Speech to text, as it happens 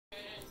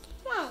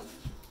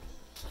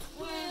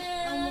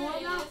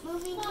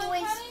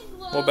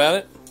What about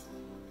it?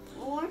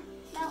 Or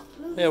about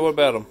movies. Yeah, what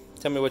about them?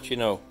 Tell me what you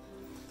know.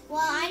 Well,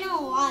 I know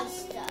a lot of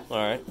stuff. All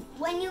right.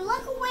 When you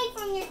look away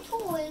from your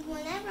toys,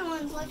 when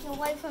everyone's looking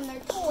away from their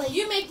toys,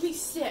 You make me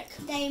sick.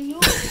 they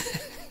move.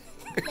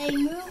 They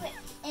move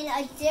in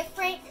a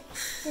different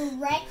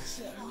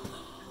direction.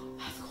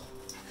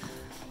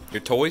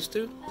 Your toys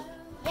do?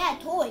 Yeah,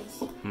 toys.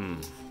 Hmm.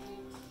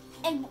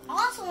 And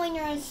also, when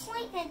you're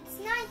asleep, it's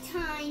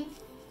nighttime.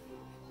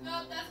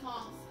 No, that's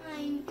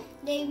Mom's.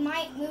 They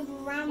might move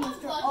around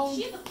with their Look, own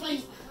she has a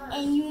place feet, for her.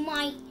 and you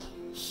might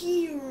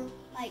hear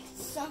like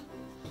some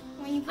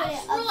when you put I it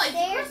just realized the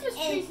upstairs, Christmas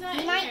and tree's not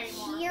you in might there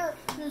anymore. hear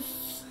the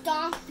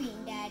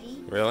stomping,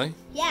 Daddy. Really?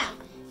 Yeah,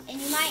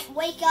 and you might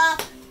wake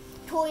up.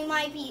 Toy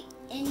might be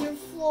in your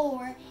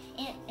floor,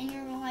 and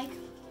you're like,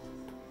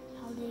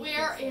 how did it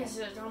Where get is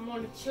it? I'm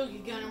gonna kill you,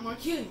 gun. I'm gonna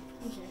kill you.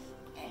 Okay.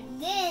 there?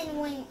 And then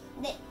when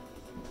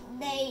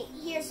they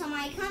hear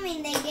somebody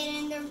coming, they get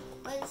in their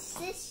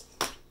positions,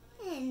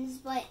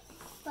 but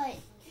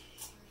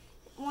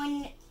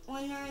when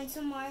they're in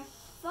somewhere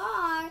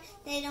far,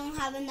 they don't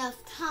have enough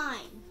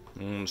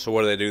time. So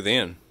what do they do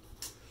then?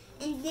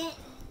 And then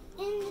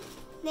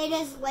they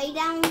just lay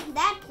down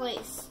that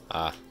place.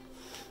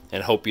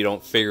 And hope you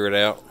don't figure it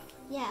out?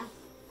 Yeah.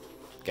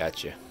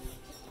 Gotcha.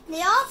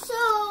 They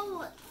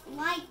also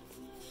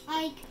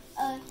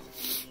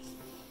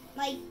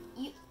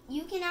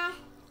you can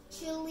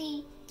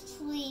actually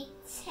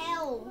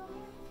tell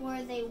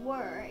where they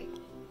were,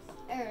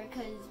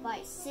 because by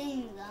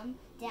sitting them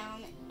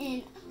down.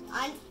 And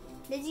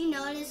did you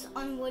notice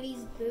on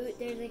Woody's boot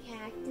there's a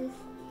cactus?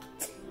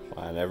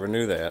 Well, I never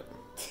knew that.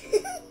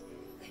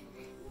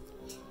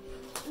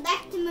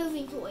 Back to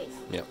moving toys.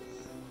 Yep.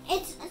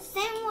 It's the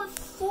same with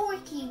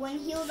Forky when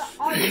he was an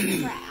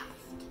artcraft.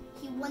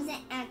 He wasn't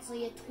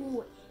actually a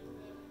toy.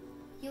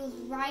 He was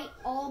right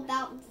all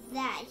about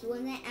that. He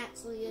wasn't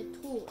actually a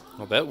toy.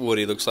 Well, that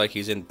Woody looks like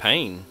he's in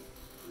pain.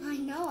 I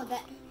know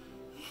that.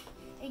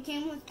 It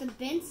came with the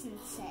Benson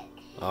set.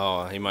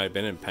 Oh, he might have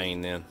been in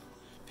pain then.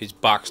 If he's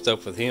boxed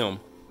up with him.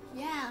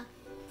 Yeah,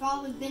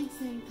 probably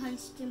Benson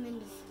punched him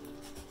in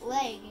the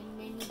leg and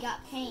then he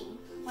got pain.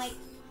 Like,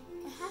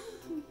 it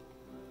happened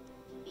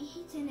to me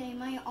today.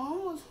 My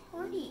arm was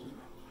hurting.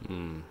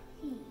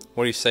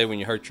 What do you say when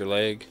you hurt your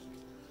leg?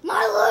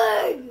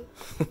 My leg!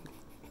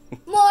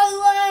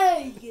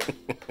 My leg!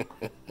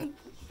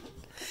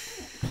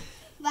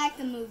 Back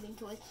to moving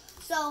toys.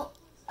 So,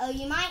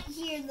 you might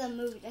hear them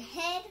move their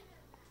head,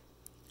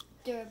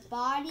 their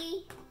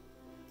body,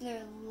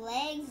 their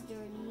legs,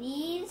 their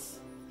knees,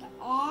 their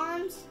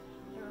arms,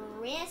 their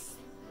wrists,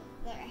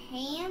 their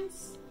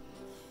hands.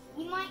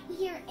 You might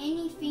hear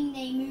anything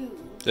they move.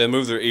 Do they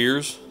move their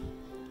ears?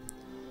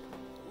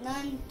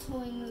 None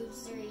toy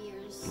moves their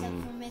ears except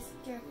for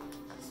Mr.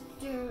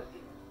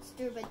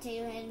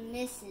 Potato and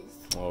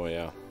Mrs. Oh,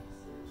 yeah.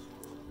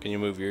 Can you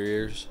move your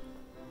ears?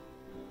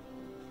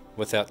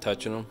 Without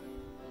touching them?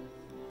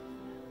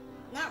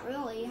 Not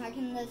really. I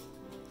can just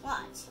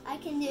watch. I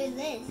can do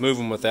this. Move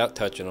them without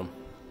touching them.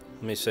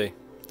 Let me see.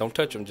 Don't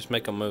touch them. Just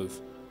make them move.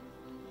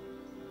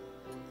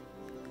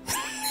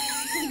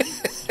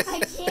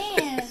 I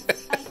can't.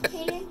 I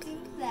can't do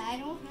that. I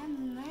don't have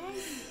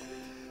magic.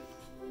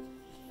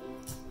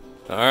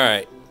 All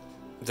right.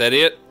 Is that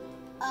it?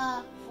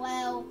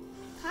 Well,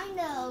 kind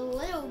of a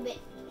little bit.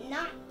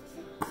 Not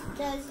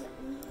the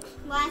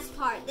last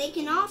part. They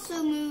can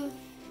also move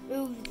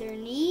their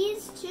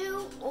knees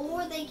too,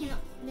 or they can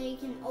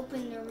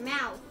open their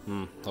mouth.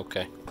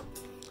 Okay.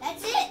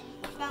 That's it.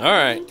 All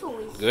right.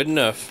 Toys. Good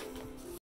enough.